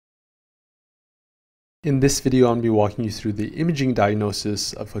In this video, I'm going to be walking you through the imaging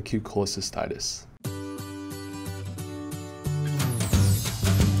diagnosis of acute cholecystitis.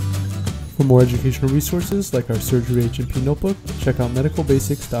 For more educational resources like our Surgery H&P notebook, check out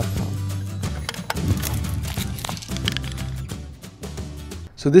medicalbasics.com.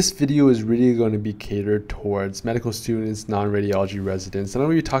 So this video is really going to be catered towards medical students, non-radiology residents, and I'm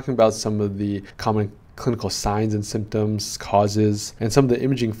going to be talking about some of the common clinical signs and symptoms, causes, and some of the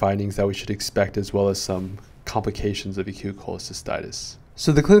imaging findings that we should expect, as well as some complications of acute cholecystitis.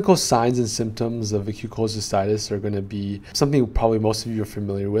 So the clinical signs and symptoms of acute cholecystitis are going to be something probably most of you are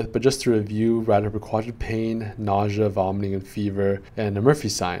familiar with, but just to review: right upper quadrant pain, nausea, vomiting, and fever, and a Murphy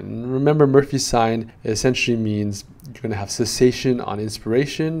sign. And remember, Murphy sign essentially means you're going to have cessation on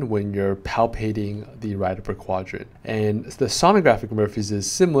inspiration when you're palpating the right upper quadrant. And the sonographic Murphy's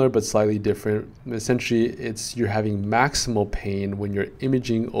is similar but slightly different. Essentially, you're having maximal pain when you're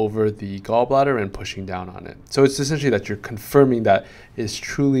imaging over the gallbladder and pushing down on it. So it's essentially that you're confirming that it's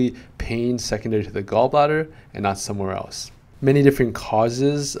truly pain secondary to the gallbladder and not somewhere else. Many different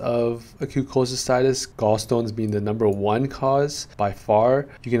causes of acute cholecystitis, gallstones being the #1 cause by far.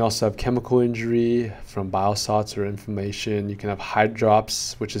 You can also have chemical injury from bile salts or inflammation. You can have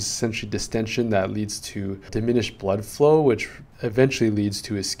hydrops, which is essentially distension that leads to diminished blood flow, which eventually leads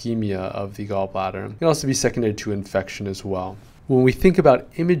to ischemia of the gallbladder. It can also be secondary to infection as well. When we think about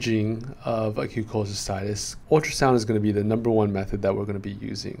imaging of acute cholecystitis, ultrasound is going to be the #1 method that we're going to be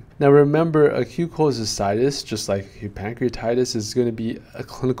using. Now remember, acute cholecystitis, just like acute pancreatitis, is going to be a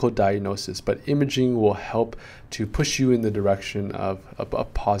clinical diagnosis, but imaging will help to push you in the direction of a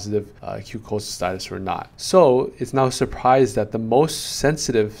positive acute cholecystitis or not. So it's no surprise that the most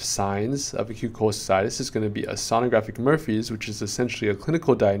sensitive signs of acute cholecystitis is going to be a sonographic Murphy's, which is essentially a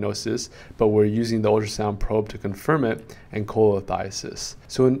clinical diagnosis, but we're using the ultrasound probe to confirm it, and cholelithiasis.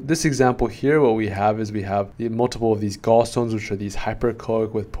 So in this example here, what we have is we have multiple of these gallstones, which are these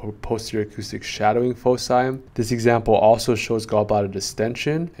hyperechoic with posterior acoustic shadowing foci. This example also shows gallbladder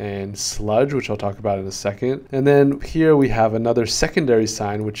distension and sludge, which I'll talk about in a second. And then here we have another secondary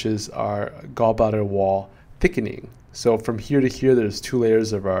sign, which is our gallbladder wall thickening. So from here to here, there's 2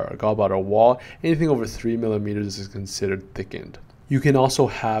 layers of our gallbladder wall. Anything over 3 millimeters is considered thickened. You can also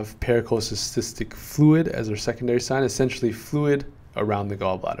have pericholocystic fluid as our secondary sign, essentially fluid around the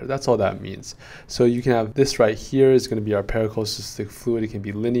gallbladder. That's all that means. So you can have this right here is going to be our pericholocystic fluid. It can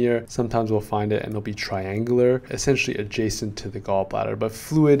be linear. Sometimes we'll find it and it'll be triangular, essentially adjacent to the gallbladder. But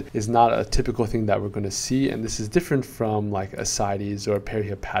fluid is not a typical thing that we're going to see, and this is different from like ascites or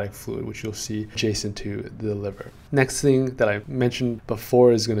perihepatic fluid, which you'll see adjacent to the liver. Next thing that I mentioned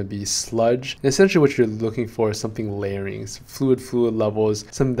before is going to be sludge. And essentially what you're looking for is something layering, fluid levels,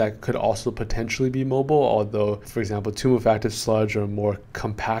 something that could also potentially be mobile, although, for example, tumefactive sludge or more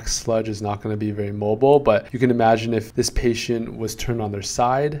compact sludge is not going to be very mobile. But you can imagine if this patient was turned on their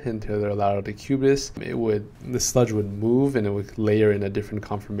side into their lateral decubus, the sludge would move and it would layer in a different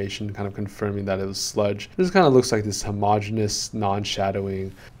conformation, kind of confirming that it was sludge. This kind of looks like this homogeneous,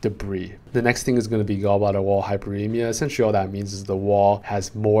 non-shadowing debris. The next thing is going to be gallbladder wall hyperemia. Essentially all that means is the wall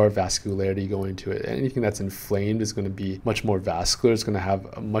has more vascularity going to it. Anything that's inflamed is going to be much more vascular. It's going to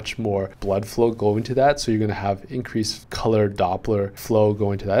have much more blood flow going to that. So you're going to have increased color Doppler flow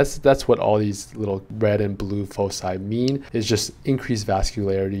going to that. That's what all these little red and blue foci mean, is just increased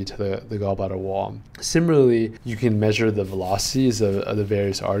vascularity to the gallbladder wall. Similarly, you can measure the velocities of the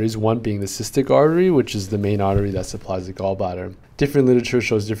various arteries, one being the cystic artery, which is the main artery that supplies the gallbladder. Different literature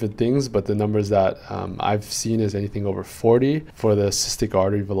shows different things, but the numbers that I've seen is anything over 40 for the cystic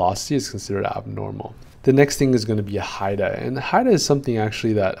artery velocity is considered abnormal. The next thing is going to be a HIDA, and HIDA is something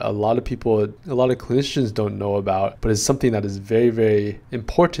actually that a lot of clinicians don't know about, but it's something that is very, very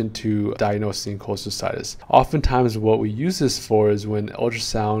important to diagnosing cholecystitis. Oftentimes what we use this for is when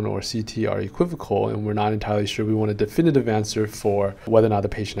ultrasound or CT are equivocal and we're not entirely sure, we want a definitive answer for whether or not the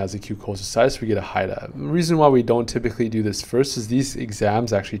patient has acute cholecystitis, we get a HIDA. The reason why we don't typically do this first is these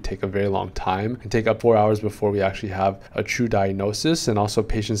exams actually take a very long time and take up 4 hours before we actually have a true diagnosis, and also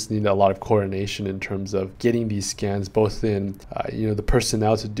patients need a lot of coordination in terms of getting these scans, both in the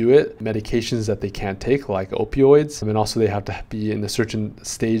personnel to do it, medications that they can't take like opioids, and also they have to be in a certain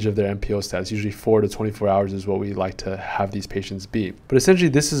stage of their MPO status. Usually 4 to 24 hours is what we like to have these patients be. But essentially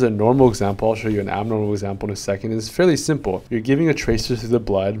this is a normal example. I'll show you an abnormal example in a second. It's fairly simple. You're giving a tracer through the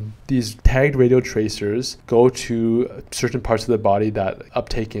blood. These tagged radio tracers go to certain parts of the body that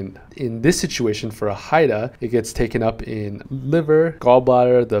uptake in this situation for a HIDA, it gets taken up in liver,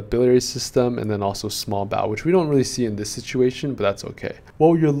 gallbladder, the biliary system, and then also small bowel, which we don't really see in this situation, but that's okay.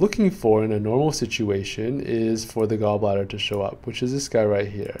 What you're looking for in a normal situation is for the gallbladder to show up, which is this guy right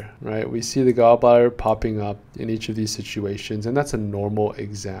here, right? We see the gallbladder popping up in each of these situations, and that's a normal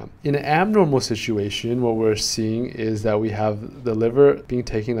exam. In an abnormal situation, what we're seeing is that we have the liver being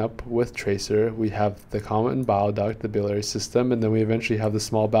taken up with tracer, we have the common bile duct, the biliary system, and then we eventually have the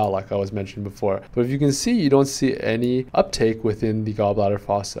small bowel, like I was mentioning before. But if you can see, you don't see any uptake within the gallbladder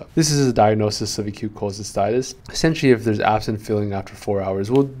fossa. This is a diagnosis of acute cholecystitis. Essentially, if there's absent filling after 4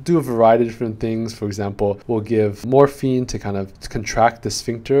 hours, we'll do a variety of different things. For example, we'll give morphine to kind of contract the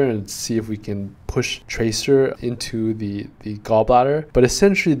sphincter and see if we can push tracer into the gallbladder. But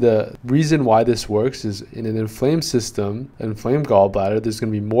essentially, the reason why this works is in an inflamed system, an inflamed gallbladder, there's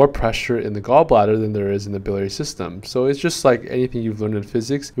going to be more pressure in the gallbladder than there is in the biliary system. So it's just like anything you've learned in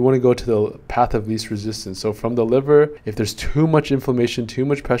physics. You want to go to the path of least resistance. So from the liver, if there's too much inflammation, too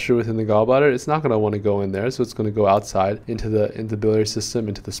much pressure within the gallbladder, it's not going to want to go in there. So it's going to go outside into the biliary system,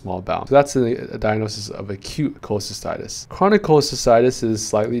 into the small bowel. So that's a diagnosis of acute cholecystitis. Chronic cholecystitis is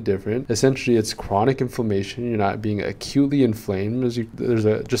slightly different. Essentially, it's chronic inflammation. You're not being acutely inflamed. There's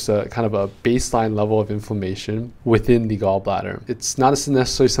just a kind of a baseline level of inflammation within the gallbladder. It's not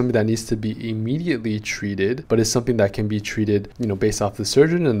necessarily something that needs to be immediately treated, but it's something that can be treated, based off the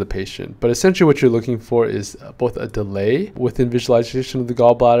surgeon and the patient. But essentially what you're looking for is both a delay within visualization of the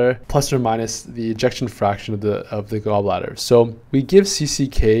gallbladder, plus or minus the ejection fraction of the gallbladder. So we give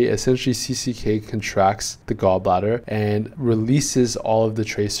CCK. Essentially, CCK contracts the gallbladder and releases all of the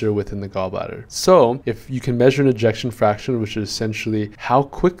tracer within the gallbladder. So if you can measure an ejection fraction, which is essentially how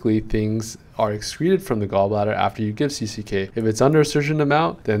quickly things are excreted from the gallbladder after you give CCK. If it's under a certain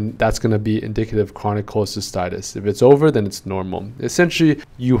amount, then that's going to be indicative of chronic cholecystitis. If it's over, then it's normal. Essentially,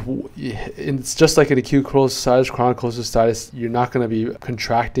 it's just like an acute cholecystitis, chronic cholecystitis, you're not going to be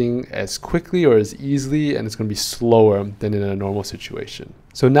contracting as quickly or as easily, and it's going to be slower than in a normal situation.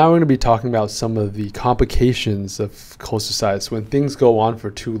 So now we're going to be talking about some of the complications of cholecystitis. When things go on for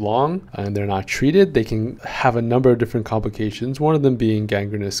too long and they're not treated, they can have a number of different complications, one of them being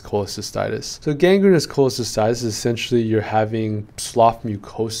gangrenous cholecystitis. So gangrenous cholecystitis is essentially you're having slough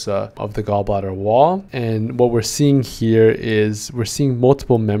mucosa of the gallbladder wall, and what we're seeing here is we're seeing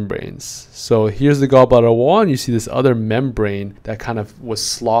multiple membranes. So here's the gallbladder wall, and you see this other membrane that kind of was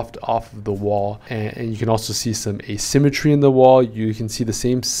sloughed off of the wall, and you can also see some asymmetry in the wall. You can see the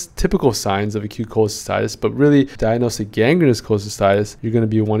same typical signs of acute cholecystitis, but really to diagnose a gangrenous cholecystitis, you're going to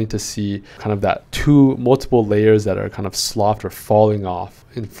be wanting to see kind of that multiple layers that are kind of sloughed or falling off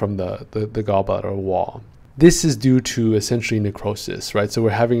from the gallbladder wall. This is due to essentially necrosis, right? So we're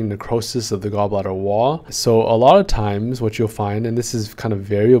having necrosis of the gallbladder wall. So a lot of times what you'll find, and this is kind of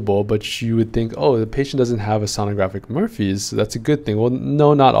variable, but you would think, oh, the patient doesn't have a sonographic Murphy's, so that's a good thing. Well,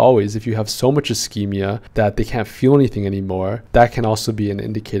 no, not always. If you have so much ischemia that they can't feel anything anymore, that can also be an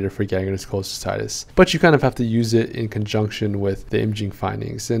indicator for gangrenous cholecystitis. But you kind of have to use it in conjunction with the imaging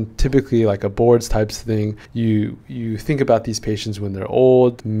findings. And typically, like a boards types thing, you think about these patients when they're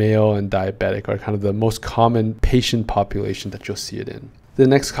old, male, and diabetic are kind of the most common patient population that you'll see it in. The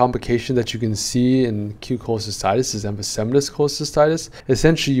next complication that you can see in acute cholecystitis is emphysematous cholecystitis.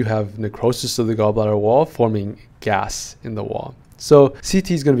 Essentially, you have necrosis of the gallbladder wall forming gas in the wall. So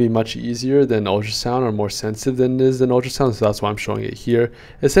CT is going to be much easier than ultrasound, or more sensitive than it is than ultrasound, so that's why I'm showing it here.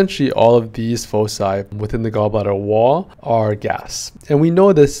 Essentially, all of these foci within the gallbladder wall are gas. And we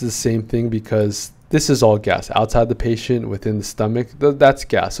know this is the same thing because this is all gas outside the patient, within the stomach. That's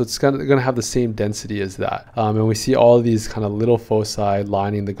gas, so it's going to have the same density as that. And we see all of these kind of little foci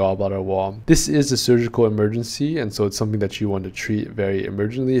lining the gallbladder wall. This is a surgical emergency, and so it's something that you want to treat very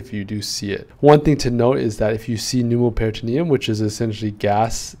emergently if you do see it. One thing to note is that if you see pneumoperitoneum, which is essentially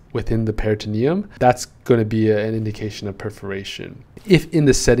gas within the peritoneum, that's going to be an indication of perforation if in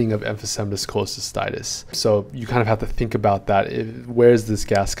the setting of emphysematous cholecystitis. So you kind of have to think about that. Where is this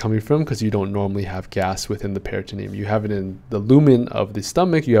gas coming from? Because you don't normally have gas within the peritoneum. You have it in the lumen of the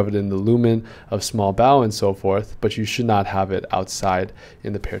stomach, you have it in the lumen of small bowel and so forth, but you should not have it outside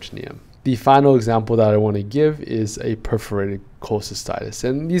in the peritoneum. The final example that I want to give is a perforated cholecystitis,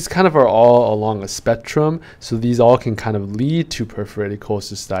 and these kind of are all along a spectrum, so these all can kind of lead to perforated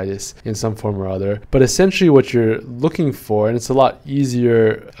cholecystitis in some form or other. But essentially what you're looking for, and it's a lot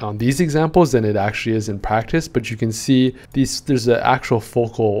easier on these examples than it actually is in practice, but you can see there's an actual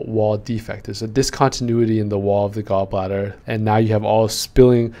focal wall defect. There's a discontinuity in the wall of the gallbladder, and now you have all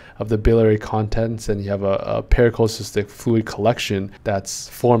spilling of the biliary contents, and you have a pericholocystic fluid collection that's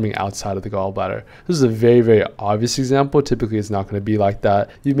forming outside of the gallbladder. This is a very, very obvious example. Typically it's not going to be like that.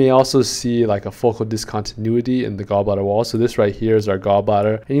 You may also see like a focal discontinuity in the gallbladder wall. So this right here is our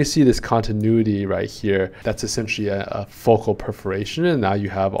gallbladder, and you see this continuity right here. That's essentially a focal perforation, and now you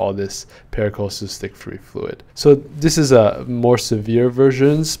have all this pericholecystic free fluid. So this is a more severe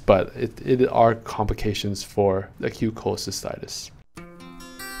versions, but it are complications for acute cholecystitis.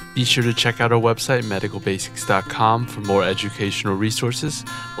 Be sure to check out our website, medicalbasics.com, for more educational resources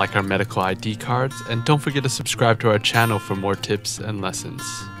like our medical ID cards, and don't forget to subscribe to our channel for more tips and lessons.